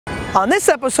On this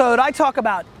episode, I talk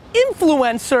about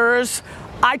influencers,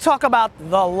 I talk about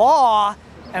the law,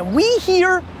 and we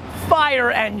hear fire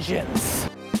engines.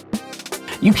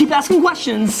 You keep asking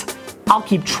questions, I'll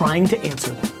keep trying to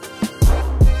answer them.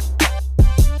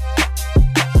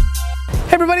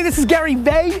 Hey everybody, this is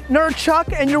GaryVee, Nerd Chuck,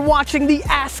 and you're watching the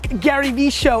Ask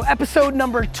GaryVee Show, episode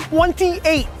number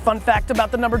 28. Fun fact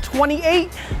about the number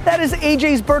 28, that is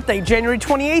AJ's birthday, January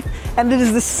 28th, and it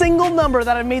is the single number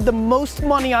that I made the most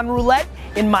money on roulette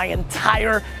in my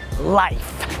entire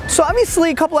life. So obviously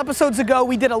a couple episodes ago,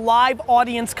 we did a live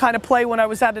audience kind of play when I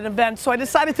was at an event, so I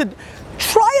decided to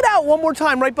try it out one more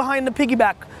time right behind the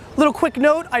piggyback. Little quick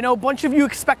note, I know a bunch of you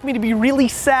expect me to be really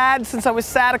sad since I was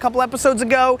sad a couple episodes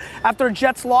ago after a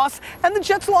Jets loss, and the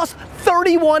Jets lost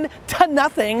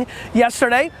 31-0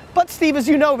 yesterday. But Steve, as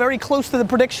you know, very close to the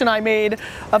prediction I made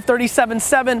of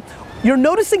 37-7. You're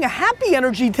noticing a happy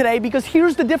energy today because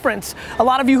here's the difference. A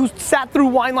lot of you who sat through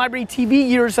Wine Library TV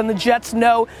years and the Jets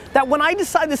know that when I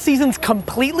decide the season's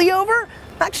completely over,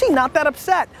 I'm actually not that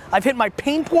upset. I've hit my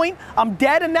pain point, I'm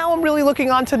dead, and now I'm really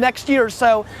looking on to next year.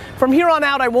 So from here on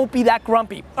out, I won't be that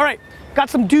grumpy. All right, got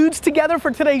some dudes together for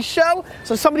today's show.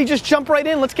 So somebody just jump right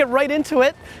in, let's get right into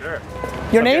it. Sure.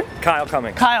 Your name? Kyle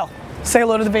Cummings. Kyle, say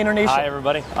hello to the Vayner Nation. Hi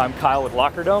everybody, I'm Kyle with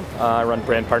LockerDome. I run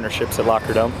brand partnerships at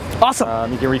LockerDome.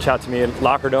 Awesome. You can reach out to me at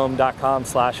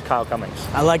lockerdome.com/Kyle Cummings.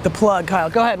 I like the plug,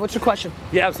 Kyle. Go ahead, what's your question?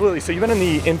 Yeah, absolutely. So you've been in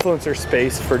the influencer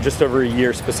space for just over a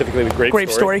year, specifically with Grape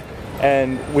Story.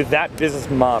 And with that business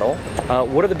model,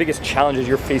 what are the biggest challenges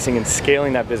you're facing in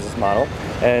scaling that business model?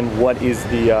 And what is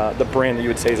the brand that you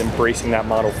would say is embracing that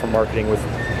model for marketing with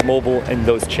mobile and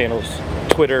those channels,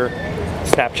 Twitter,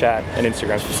 Snapchat, and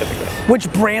Instagram specifically? Which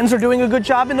brands are doing a good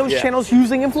job in those channels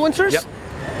using influencers? Yep.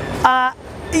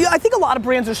 I think a lot of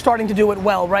brands are starting to do it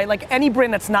well, right? Like any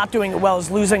brand that's not doing it well is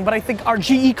losing, but I think our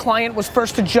GE client was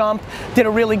first to jump, did a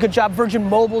really good job. Virgin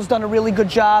Mobile's done a really good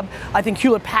job. I think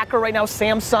Hewlett-Packard right now,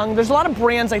 Samsung. There's a lot of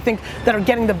brands I think that are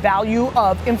getting the value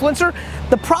of influencer.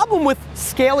 The problem with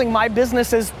scaling my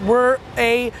business is we're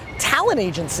a talent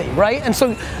agency, right? And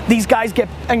so these guys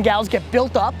and gals get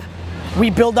built up. We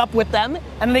build up with them, and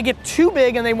then they get too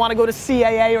big and they want to go to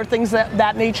CAA or things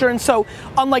that nature. And so,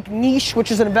 unlike Niche,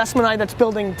 which is an investment eye that's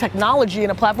building technology in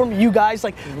a platform, you guys,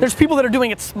 like, there's people that are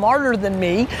doing it smarter than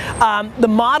me. The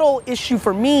model issue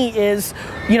for me is,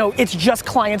 you know, it's just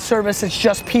client service, it's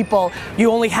just people.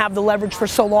 You only have the leverage for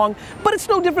so long, but it's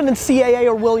no different than CAA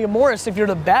or William Morris. If you're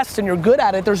the best and you're good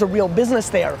at it, there's a real business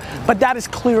there. But that is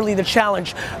clearly the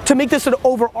challenge. To make this an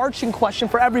overarching question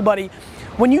for everybody,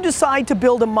 when you decide to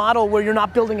build a model where you're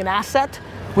not building an asset,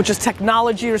 which is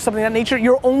technology or something of that nature,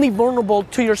 you're only vulnerable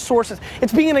to your sources.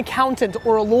 It's being an accountant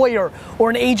or a lawyer or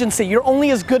an agency. You're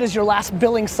only as good as your last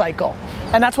billing cycle.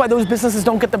 And that's why those businesses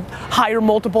don't get the higher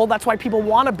multiple. That's why people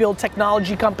want to build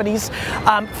technology companies.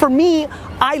 For me,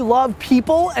 I love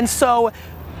people, and so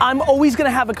I'm always going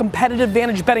to have a competitive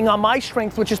advantage betting on my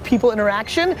strength, which is people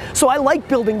interaction. So I like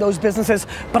building those businesses,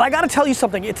 but I got to tell you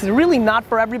something, it's really not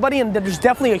for everybody, and there's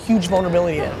definitely a huge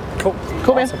vulnerability in it. Cool.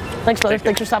 Cool, awesome. Man. Thanks, brother.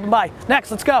 Thanks for stopping by.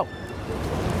 Next, let's go.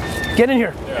 Get in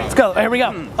here. Let's go. Here we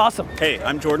go. Awesome. Hey,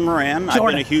 I'm Jordan Moran. I've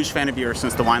been a huge fan of yours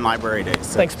since the Wine Library days.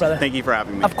 So thanks, brother. Thank you for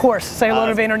having me. Of course. Say hello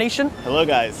to Vayner Nation. Hello,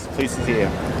 guys. Pleased to see you.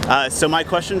 So my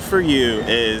question for you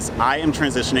is, I am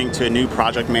transitioning to a new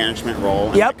project management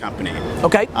role in the company.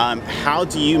 Okay. How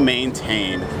do you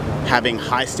maintain having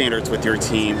high standards with your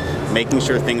team, making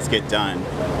sure things get done,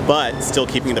 but still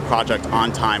keeping the project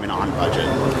on time and on budget?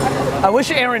 I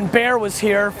wish Aaron Bear was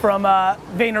here from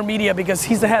VaynerMedia, because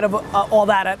he's the head of all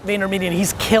that at VaynerMedia, and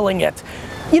he's killing it.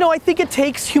 You know, I think it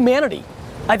takes humanity.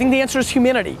 I think the answer is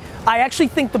humanity. I actually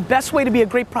think the best way to be a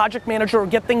great project manager or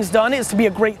get things done is to be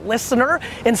a great listener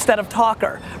instead of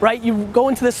talker, right? You go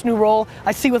into this new role,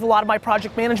 I see with a lot of my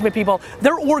project management people,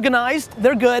 they're organized,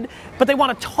 they're good, but they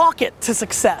want to talk it to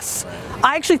success.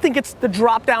 I actually think it's the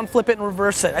drop down, flip it, and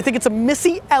reverse it. I think it's a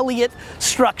Missy Elliott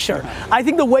structure. I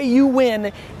think the way you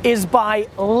win is by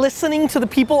listening to the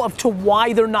people to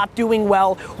why they're not doing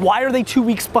well, why are they 2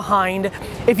 weeks behind.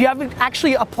 If you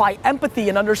actually apply empathy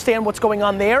and understand what's going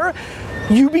on there,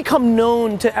 you become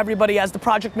known to everybody as the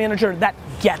project manager that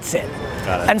gets it.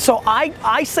 Got it. And so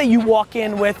I say you walk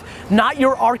in with not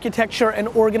your architecture and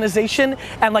organization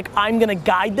and like, I'm gonna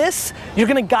guide this. You're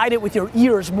gonna guide it with your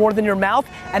ears more than your mouth,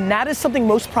 and that is something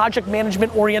most project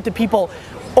management oriented people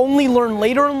only learn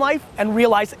later in life and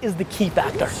realize is the key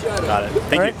factor. Got it.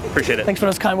 Thank you. Appreciate it. Thanks for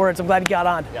those kind words. I'm glad you got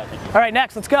on. Yeah, thank you. All right,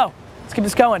 next, let's go. Let's keep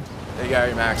this going. Hey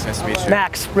Gary, Max, nice to meet you.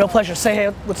 Max, real pleasure. Say hey,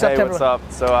 what's up to everyone? What's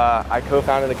up? So I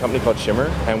co-founded a company called Shimmer,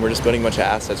 and we're just building a bunch of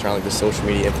assets around like the social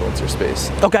media influencer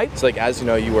space. Okay. So like, as you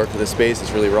know, you work with this space,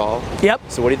 it's really raw. Yep.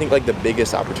 So what do you think like the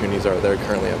biggest opportunities are that are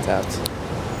currently untapped?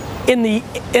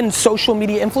 In social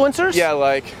media influencers? Yeah,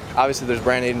 like obviously there's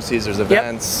brand agencies, there's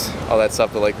events, all that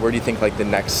stuff, but like where do you think like the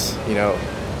next, you know,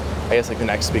 I guess like the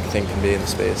next big thing can be in the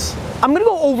space? I'm gonna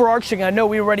go overarching. I know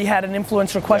we already had an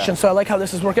influencer question, so I like how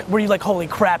this is working. Were you like, holy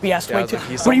crap, he asked way too?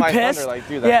 Like, were you pissed? Thunder, like,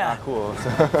 dude, that's not cool.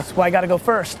 That's why I gotta go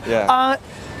first. Yeah.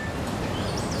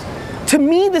 To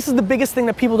me, this is the biggest thing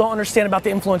that people don't understand about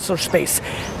the influencer space.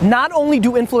 Not only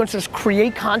do influencers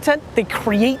create content, they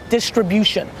create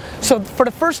distribution. So for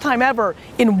the first time ever,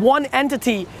 in one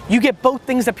entity, you get both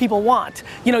things that people want.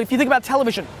 You know, if you think about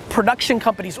television, production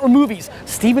companies or movies,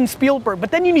 Steven Spielberg, but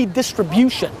then you need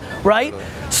distribution, right?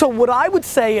 So what I would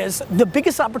say is the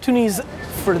biggest opportunities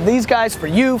for these guys, for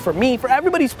you, for me, for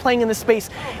everybody who's playing in this space,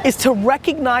 is to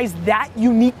recognize that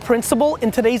unique principle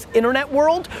in today's internet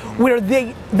world where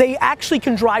they actually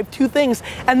can drive two things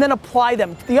and then apply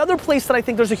them. The other place that I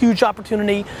think there's a huge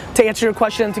opportunity to answer your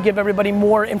question, to give everybody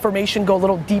more information, go a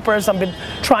little deeper as I've been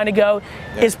trying to go,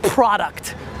 is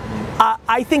product.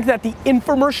 I think that the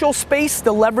infomercial space,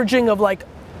 the leveraging of like,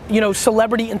 you know,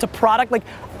 celebrity into product, like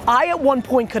I at one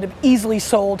point could have easily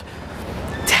sold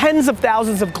tens of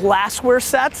thousands of glassware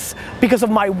sets because of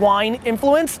my wine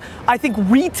influence. I think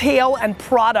retail and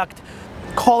product,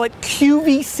 call it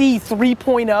QVC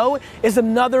 3.0, is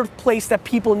another place that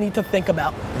people need to think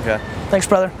about. Okay. Thanks,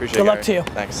 brother. Appreciate Good it, luck to you.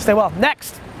 Thanks. Stay well.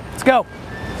 Next, let's go.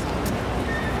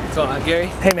 What's going on, Gary?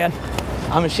 Hey, man.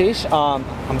 I'm Ashish.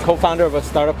 I'm co-founder of a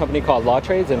startup company called Law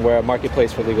Trades, and we're a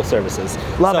marketplace for legal services.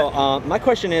 Love it. My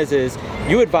question is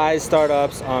you advise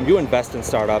startups, you invest in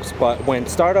startups, but when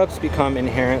startups become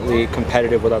inherently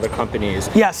competitive with other companies,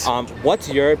 yes. What's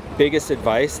your biggest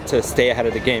advice to stay ahead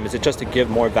of the game? Is it just to give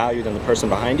more value than the person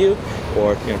behind you,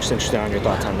 or just interested on your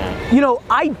thoughts on that? You know,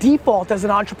 I default as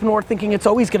an entrepreneur thinking it's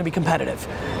always going to be competitive.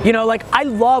 You know, like I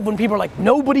love when people are like,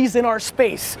 nobody's in our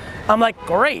space. I'm like,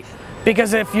 great.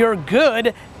 Because if you're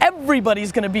good,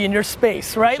 everybody's gonna be in your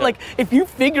space, right? Sure. Like if you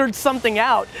figured something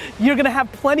out, you're gonna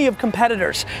have plenty of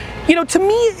competitors. You know, to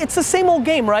me, it's the same old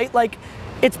game, right? Like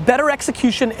it's better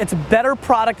execution, it's better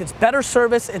product, it's better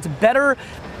service, it's better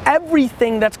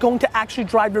everything that's going to actually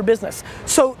drive your business.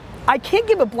 So I can't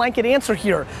give a blanket answer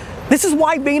here. This is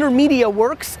why VaynerMedia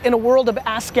works in a world of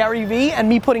Ask GaryVee and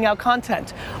me putting out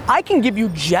content. I can give you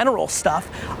general stuff.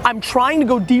 I'm trying to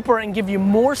go deeper and give you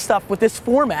more stuff with this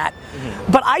format,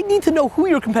 but I need to know who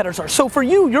your competitors are. So for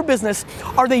you, your business,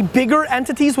 are they bigger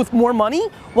entities with more money?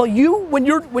 Well, when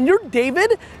you're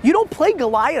David, you don't play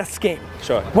Goliath's game.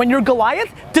 Sure. When you're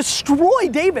Goliath, destroy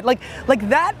David. Like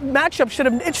that matchup should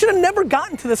have never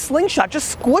gotten to the slingshot.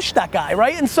 Just squish that guy,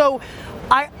 right? And so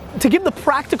to give the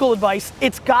practical advice,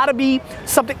 it's gotta be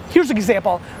something. Here's an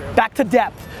example, back to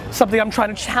depth, something I'm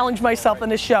trying to challenge myself in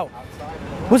this show.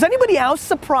 Was anybody else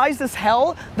surprised as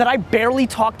hell that I barely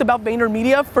talked about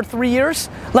VaynerMedia for 3 years?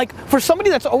 Like, for somebody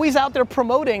that's always out there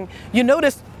promoting, you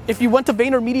notice if you went to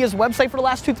VaynerMedia's website for the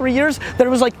last 2-3 years, there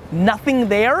was like nothing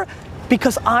there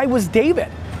because I was David.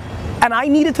 And I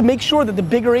needed to make sure that the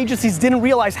bigger agencies didn't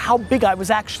realize how big I was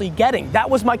actually getting. That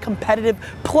was my competitive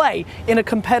play in a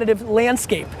competitive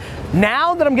landscape.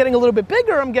 Now that I'm getting a little bit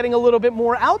bigger, I'm getting a little bit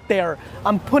more out there.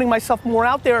 I'm putting myself more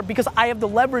out there because I have the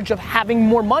leverage of having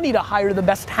more money to hire the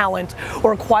best talent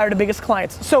or acquire the biggest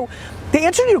clients. So the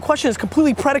answer to your question is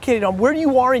completely predicated on where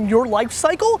you are in your life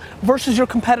cycle versus your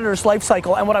competitor's life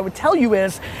cycle. And what I would tell you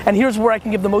is, and here's where I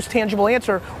can give the most tangible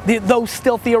answer, though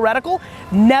still theoretical,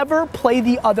 never play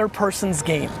the other person's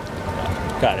game.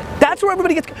 Got it. That's where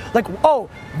everybody gets, like, oh,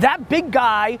 that big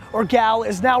guy or gal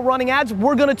is now running ads,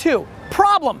 we're gonna too.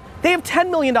 Problem, they have $10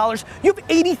 million, you have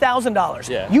 $80,000.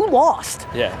 Yeah. You lost.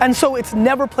 Yeah. And so it's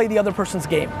never play the other person's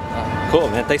game. Cool,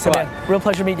 man, thanks a lot. Real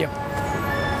pleasure meeting you.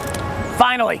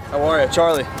 Finally. How are you?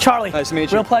 Charlie. Charlie. Nice to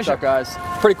meet you. Real pleasure. What's up,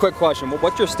 guys? Pretty quick question.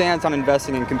 What's your stance on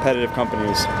investing in competitive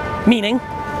companies? Meaning?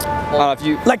 If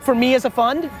you, like for me as a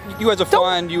fund? You as a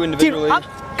fund, you individually?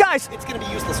 Guys. It's going to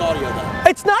be useless audio though.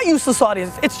 It's not useless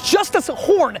audio. It's just a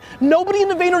horn. Nobody in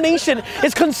the Vayner Nation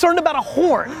is concerned about a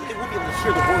horn. They won't be able to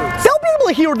hear the words. They'll be able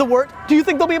to hear the word. Do you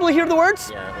think they'll be able to hear the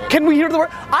words? Yeah. Can we hear the word?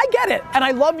 I get it. And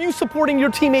I love you supporting your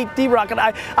teammate D-Rock. And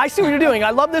I see what you're doing. I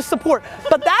love this support.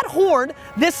 But that horn,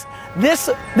 this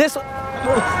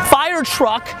fire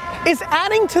truck is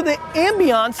adding to the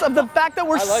ambiance of the fact that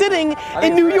we're sitting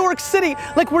in New York City.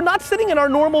 Like we're not sitting in our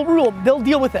normal room. They'll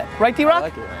deal with it. Right, D-Rock? I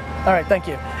like it. All right, thank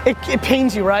you. It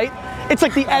pains you, right? It's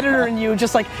like the editor in you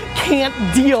just like can't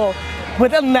deal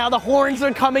With them now, the horns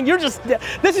are coming. This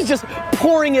is just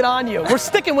pouring it on you. We're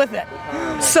sticking with it.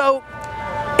 So,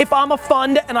 if I'm a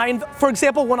fund and for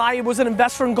example, when I was an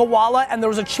investor in Gowalla and there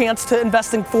was a chance to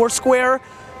invest in Foursquare,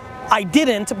 I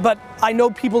didn't, but I know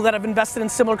people that have invested in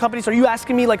similar companies. Are you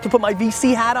asking me like to put my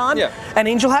VC hat on? Yeah. An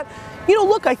angel hat? You know,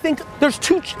 look, I think there's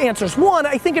two answers. One,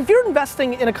 I think if you're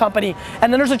investing in a company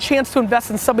and then there's a chance to invest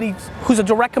in somebody who's a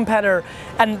direct competitor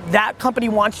and that company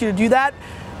wants you to do that,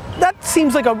 that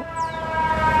seems like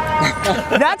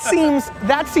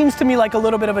that seems to me like a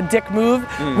little bit of a dick move.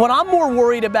 What I'm more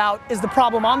worried about is the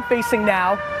problem I'm facing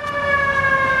now.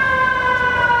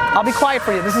 I'll be quiet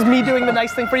for you. This is me doing the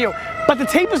nice thing for you. But the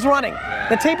tape is running.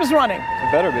 The tape is running.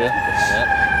 It better be.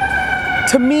 Yeah.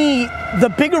 To me, the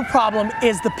bigger problem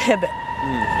is the pivot.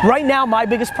 Right now, my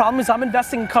biggest problem is I'm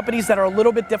investing in companies that are a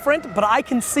little bit different, but I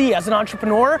can see as an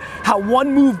entrepreneur how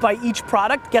one move by each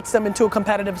product gets them into a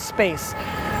competitive space.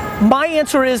 My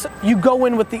answer is you go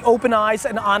in with the open eyes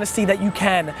and honesty that you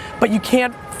can, but you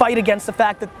can't fight against the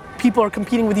fact that people are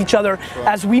competing with each other,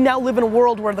 as we now live in a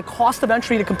world where the cost of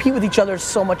entry to compete with each other is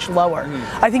so much lower.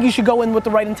 I think you should go in with the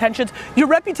right intentions. Your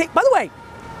reputation, by the way,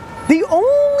 the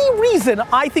only reason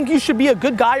I think you should be a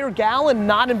good guy or gal and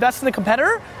not invest in a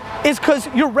competitor is because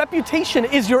your reputation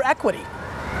is your equity.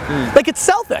 Like, it's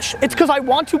selfish. It's because I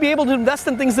want to be able to invest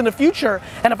in things in the future,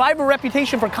 and if I have a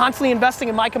reputation for constantly investing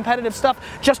in my competitive stuff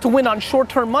just to win on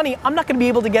short-term money, I'm not going to be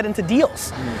able to get into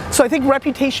deals. So I think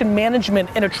reputation management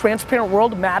in a transparent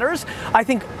world matters. I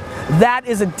think that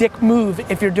is a dick move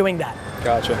if you're doing that.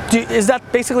 Gotcha. Is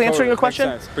that basically answering your question?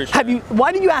 Makes sense. Appreciate it.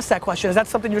 Why did you ask that question? Is that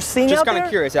something you're seeing Just out there? kind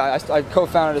of curious. I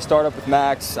co-founded a startup with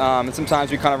Max, and sometimes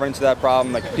we kind of run into that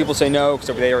problem. Like, people say no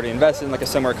because they already invested in like a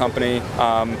similar company.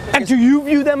 And do you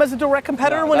view them as a direct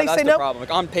competitor when they say no? That's the problem.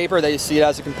 Like, on paper, they see it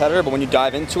as a competitor, but when you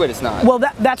dive into it, it's not. Well,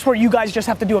 that's where you guys just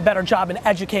have to do a better job in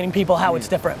educating people how it's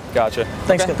different. Gotcha.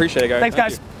 Thanks, okay. Appreciate it, guys. Thanks,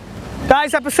 guys.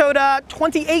 Guys, episode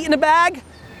 28 in the bag.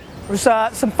 There's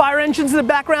some fire engines in the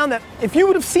background that if you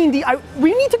would have seen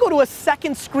we need to go to a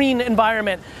second screen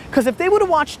environment, because if they would have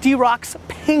watched D-Rock's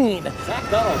pain.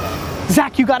 Zach got all that.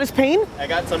 Zach, you got his pain? I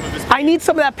got some of his pain. I need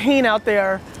some of that pain out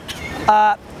there.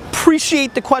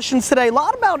 Appreciate the questions today. A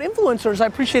lot about influencers. I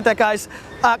appreciate that, guys.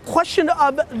 Question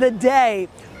of the day.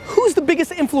 Who's the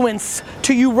biggest influence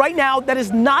to you right now that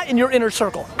is not in your inner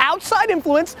circle? Outside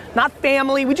influence, not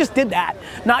family, we just did that.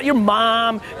 Not your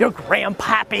mom, your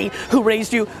grandpappy who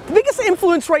raised you. The biggest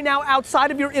influence right now outside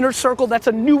of your inner circle that's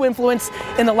a new influence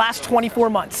in the last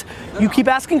 24 months. You keep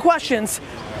asking questions,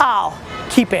 I'll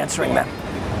keep answering them.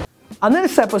 On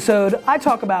this episode, I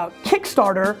talk about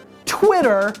Kickstarter,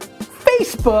 Twitter,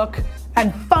 Facebook,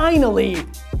 and finally,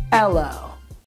 LO.